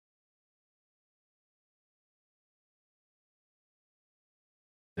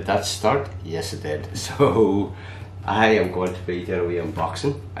Did that start? Yes it did. So I am going to be doing a wee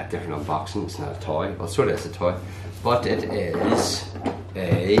unboxing, a different unboxing. It's not a toy, well sort of is a toy, but it is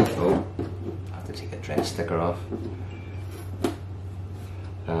a, oh, I have to take a dress sticker off.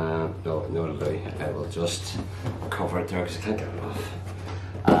 No, it'll do. I will just cover it there because I can't get it off.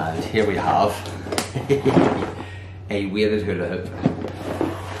 And here we have a weighted hula hoop.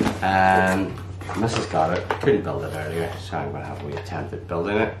 Mrs. got it, couldn't build it earlier, so I'm going to have a wee attempt at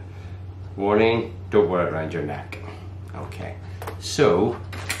building it. Warning, don't wear it around your neck. Okay, so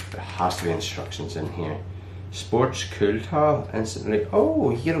there has to be instructions in here. Sports cool towel, instantly.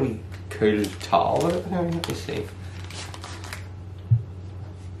 Oh, you get a wee cool towel with it. Now, let me see.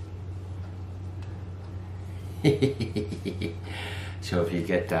 So if you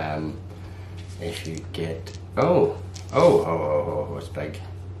get, oh, it's big.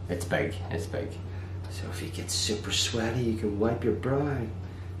 It's big. So if you get super sweaty, you can wipe your brow.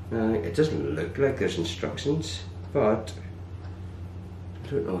 Now, it doesn't look like there's instructions, but I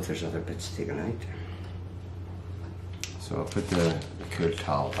don't know if there's other bits taken out. So I'll put the cool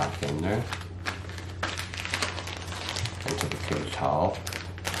towel back in there, into the cool towel.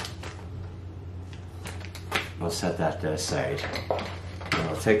 I'll set that to the side. And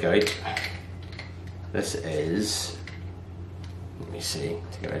I'll take out, this is, let me see,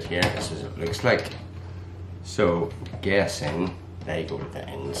 take it out here, this is what it looks like. So, guessing they go to the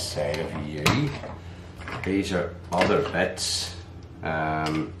inside of you. These are other bits,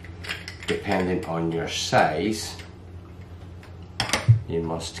 depending on your size, you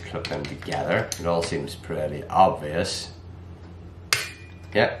must clip them together. It all seems pretty obvious.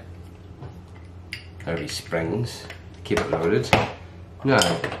 Yep. There'll be springs, keep it loaded.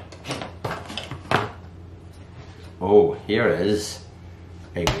 Now, oh, here is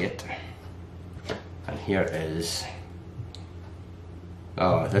a weight, and here is,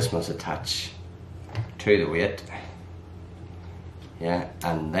 oh, this must attach to the weight, yeah,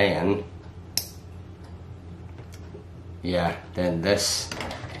 and then, yeah, then this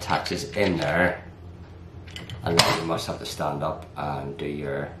attaches in there, and then you must have to stand up and do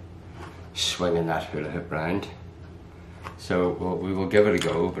your swinging that hula hoop round. So we will give it a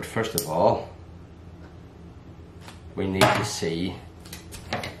go, but first of all we need to see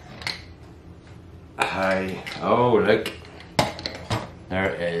how, oh look,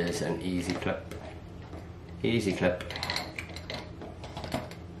 there is an easy clip.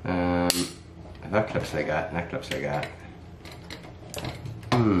 That clips like that, and that clips like that.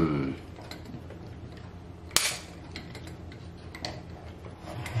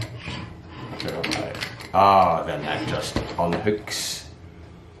 Ah, then that just unhooks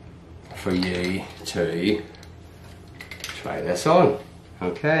for you to try this on.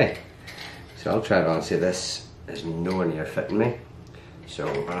 Okay, so I'll try it on. See, this is nowhere near fitting me, so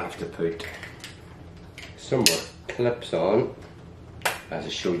I'm gonna have to put some more clips on, as I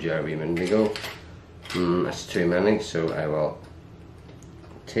showed you a wee minute ago. That's too many, so I will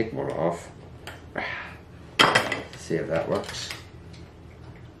take one off. See if that works.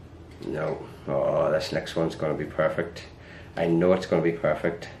 No. Oh, this next one's going to be perfect. I know it's going to be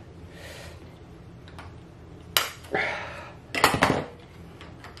perfect.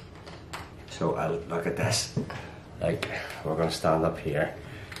 So I'll look at this. Like, we're going to stand up here.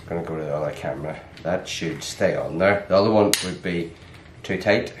 I'm going to go to the other camera. That should stay on there. The other one would be too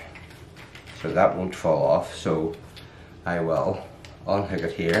tight, so that won't fall off. So I will unhook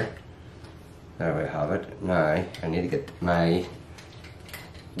it here. There we have it. Now I need to get my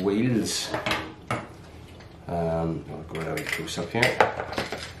wheels. I'll go really close up here.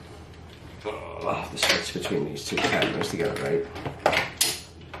 I'll have to switch between these two cameras to get it right.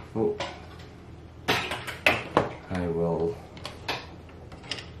 Oh. I will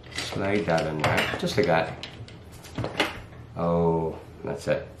slide that in there, just like that. Oh, that's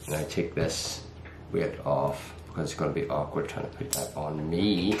it. And I take this weight off because it's going to be awkward trying to put that on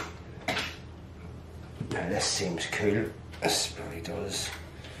me. Now this seems cool. This really does.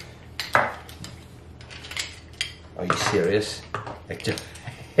 Are you serious? It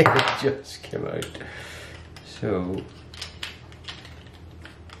just came out. So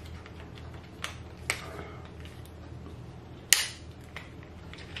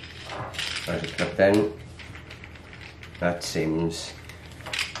there's a clip in. That seems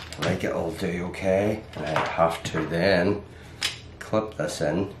like it'll do okay. And I have to then clip this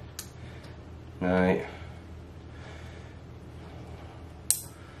in. Now,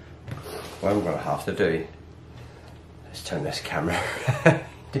 what I'm going to have to do is turn this camera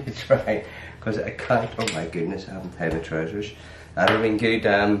to try, because I can't, oh my goodness, I haven't tied my trousers. That would have been good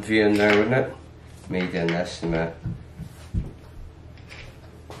viewing there, wouldn't it? Me doing this and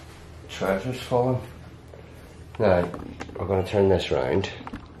trousers falling. Now, we're going to turn this round.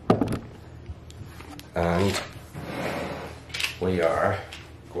 And we are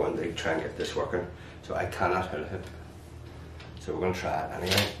going to try and get this working. So I cannot hula hoop. So we're going to try it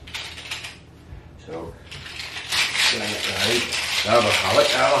anyway. So, bring it round. There we have it,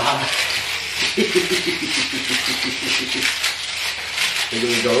 there we have it. Here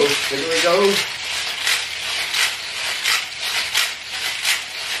we go, here we go.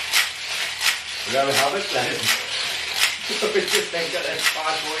 There we have it, guys. What did you think of this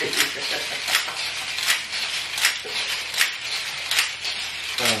bad boy?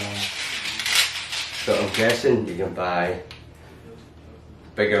 So I'm guessing you can buy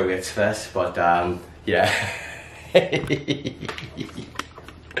bigger weights for this, but yeah.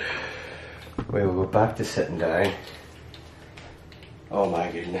 We'll go back to sitting down. Oh my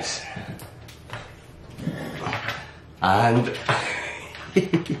goodness. And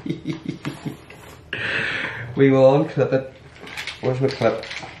we will unclip it. Where's my clip?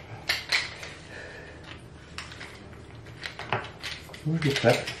 Where's the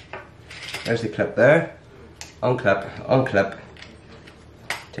clip? There's the clip there. Unclip, unclip.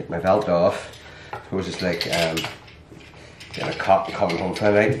 Take my belt off. Suppose it's like getting a cop coming home for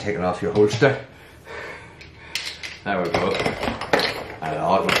the night and taking off your holster. There we go. And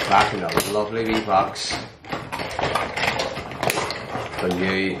all it goes back in a lovely wee box for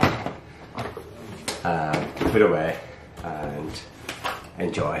you to put away and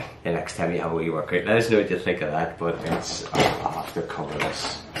enjoy the next time you have a wee workout. Let us know what you think of that, but it's, I'll have to cover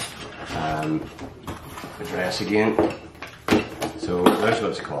this address again. So there's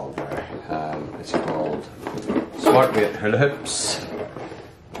what it's called there. It's called Smart Weight Hula Hoops.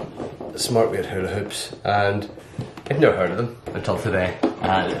 Smart Weight Hula Hoops, and I've never heard of them until today,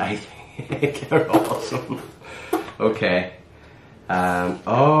 and I think they're awesome. Okay.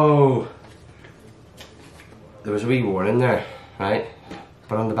 Oh, there was a wee warning there, right?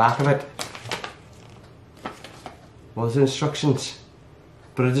 But on the back of it was instructions,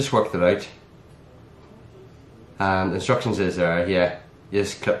 but I just worked it out. The instructions is there, yeah, you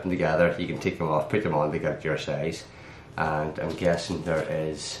just clip them together, you can take them off, put them on to get your size, and I'm guessing there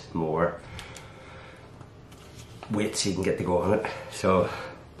is more weights you can get to go on it. So,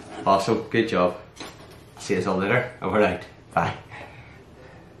 awesome, good job. See you all later, overnight, bye.